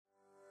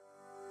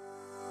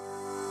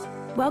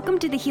Welcome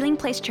to the Healing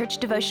Place Church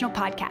Devotional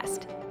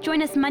Podcast.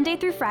 Join us Monday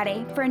through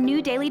Friday for a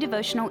new daily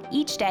devotional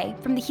each day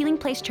from the Healing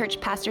Place Church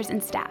pastors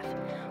and staff.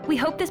 We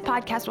hope this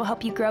podcast will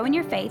help you grow in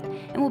your faith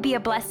and will be a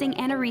blessing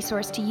and a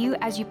resource to you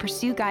as you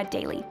pursue God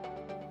daily.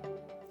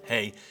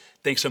 Hey,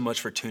 thanks so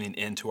much for tuning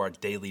in to our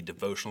daily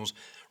devotionals.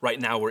 Right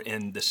now we're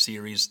in the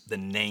series, The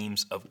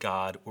Names of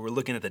God, where we're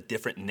looking at the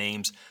different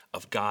names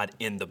of God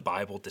in the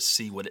Bible to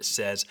see what it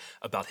says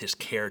about His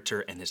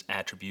character and His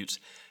attributes.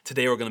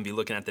 Today we're going to be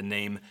looking at the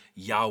name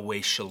Yahweh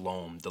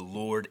Shalom, the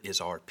Lord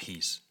is our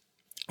peace.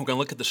 We're going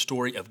to look at the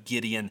story of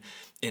Gideon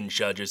in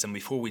Judges, and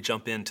before we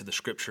jump into the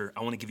scripture,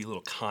 I want to give you a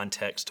little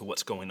context to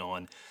what's going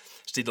on.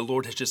 See, the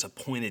Lord has just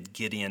appointed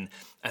Gideon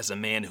as a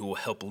man who will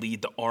help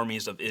lead the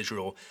armies of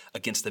Israel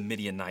against the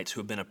Midianites who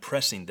have been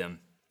oppressing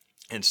them.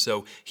 And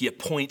so he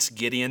appoints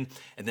Gideon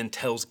and then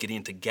tells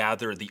Gideon to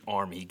gather the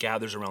army. He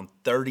gathers around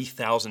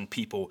 30,000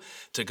 people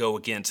to go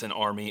against an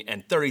army,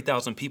 and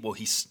 30,000 people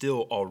he's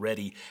still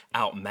already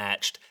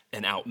outmatched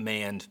and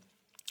outmanned.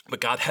 But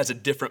God has a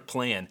different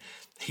plan.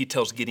 He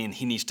tells Gideon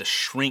he needs to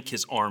shrink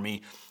his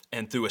army,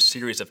 and through a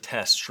series of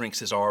tests, shrinks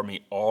his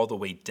army all the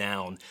way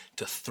down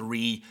to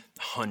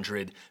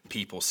 300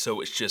 people. So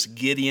it's just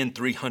Gideon,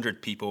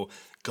 300 people,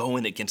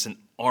 going against an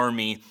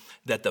army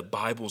that the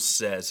Bible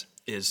says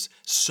is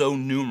so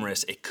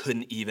numerous it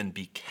couldn't even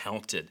be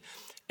counted.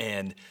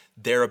 And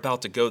they're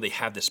about to go. They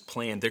have this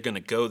plan. They're going to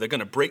go. They're going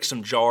to break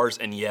some jars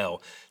and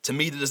yell. To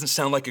me, that doesn't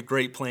sound like a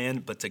great plan,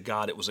 but to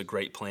God, it was a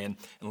great plan.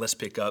 And let's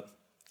pick up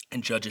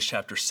in Judges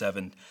chapter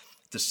 7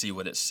 to see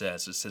what it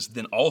says. It says,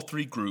 "Then all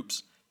three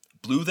groups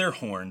blew their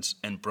horns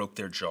and broke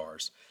their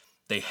jars.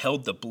 They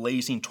held the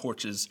blazing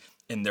torches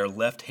in their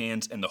left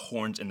hands and the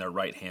horns in their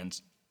right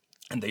hands.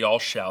 And they all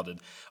shouted,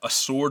 'A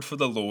sword for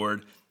the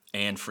Lord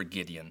and for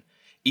Gideon.'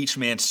 Each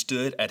man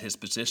stood at his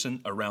position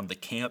around the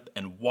camp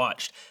and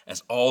watched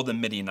as all the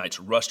Midianites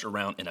rushed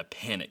around in a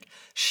panic,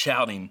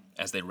 shouting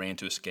as they ran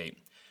to escape.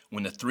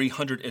 When the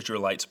 300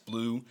 Israelites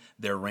blew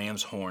their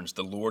ram's horns,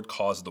 the Lord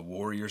caused the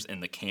warriors in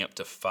the camp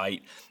to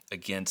fight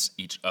against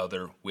each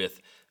other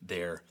with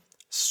their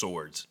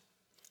swords."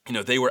 You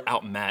know, they were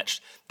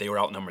outmatched. They were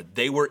outnumbered.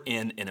 They were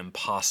in an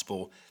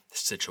impossible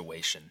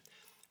situation.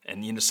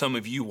 And, you know, some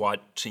of you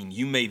watching,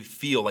 you may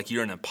feel like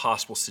you're in an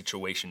impossible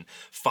situation,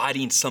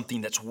 fighting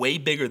something that's way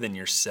bigger than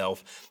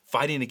yourself,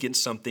 fighting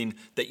against something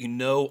that you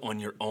know on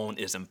your own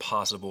is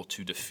impossible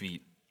to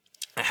defeat.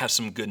 I have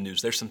some good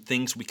news. There's some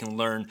things we can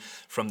learn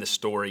from this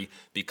story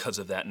because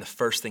of that. And the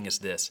first thing is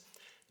this: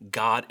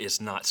 God is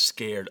not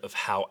scared of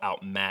how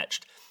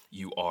outmatched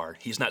you are.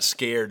 He's not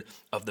scared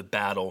of the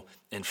battle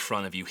in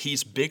front of you.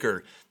 He's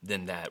bigger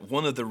than that.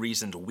 One of the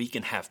reasons we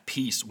can have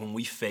peace when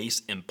we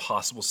face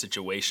impossible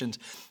situations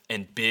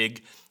and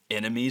big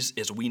enemies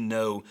is we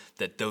know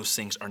that those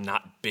things are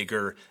not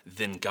bigger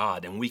than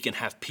God. And we can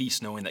have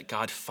peace knowing that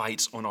God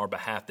fights on our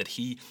behalf, that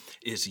He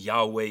is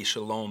Yahweh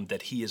Shalom,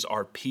 that He is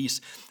our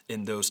peace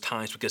in those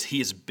times because He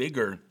is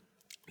bigger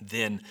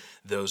than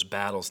those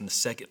battles. And the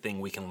second thing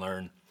we can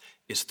learn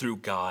is through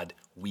God,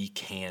 we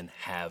can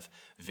have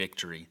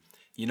victory.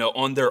 You know,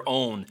 on their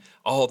own,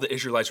 all the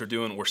Israelites were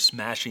doing were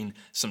smashing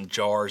some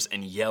jars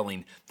and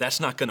yelling. That's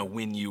not going to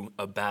win you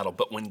a battle.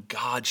 But when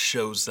God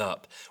shows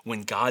up,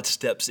 when God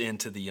steps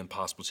into the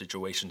impossible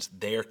situations,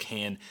 there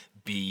can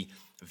be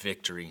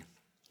victory.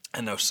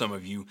 I know some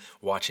of you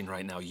watching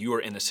right now, you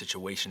are in a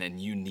situation and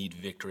you need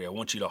victory. I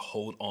want you to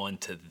hold on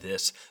to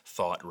this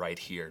thought right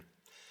here,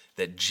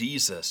 that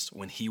Jesus,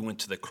 when He went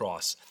to the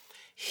cross,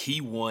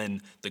 He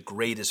won the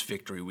greatest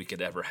victory we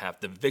could ever have,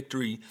 the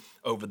victory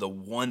over the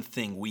one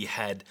thing we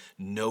had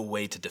no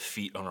way to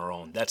defeat on our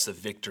own. That's the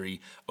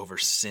victory over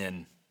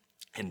sin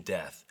and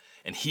death.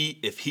 And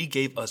if He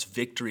gave us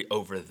victory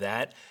over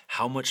that,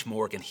 how much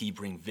more can He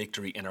bring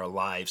victory in our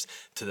lives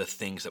to the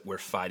things that we're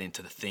fighting,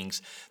 to the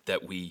things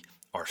that we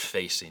are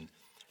facing?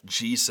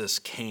 Jesus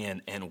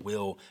can and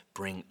will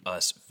bring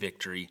us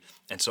victory.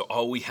 And so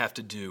all we have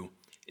to do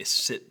is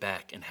sit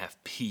back and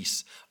have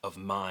peace of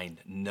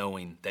mind,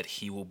 knowing that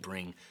He will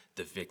bring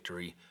the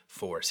victory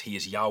for us. He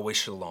is Yahweh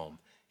Shalom.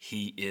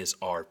 He is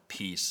our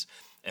peace.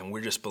 And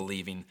we're just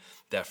believing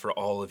that for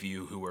all of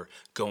you who are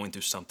going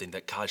through something,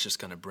 that God's just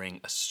going to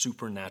bring a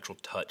supernatural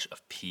touch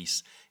of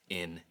peace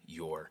in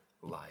your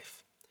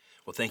life.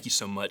 Well, thank you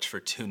so much for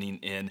tuning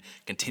in.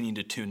 Continue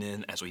to tune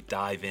in as we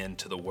dive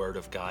into the Word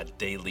of God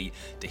daily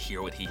to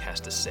hear what He has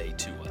to say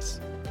to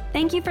us.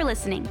 Thank you for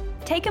listening.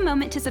 Take a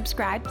moment to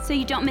subscribe so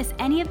you don't miss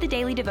any of the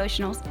daily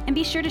devotionals, and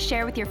be sure to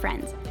share with your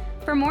friends.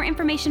 For more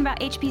information about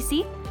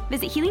HPC,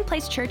 visit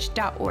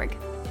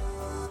healingplacechurch.org.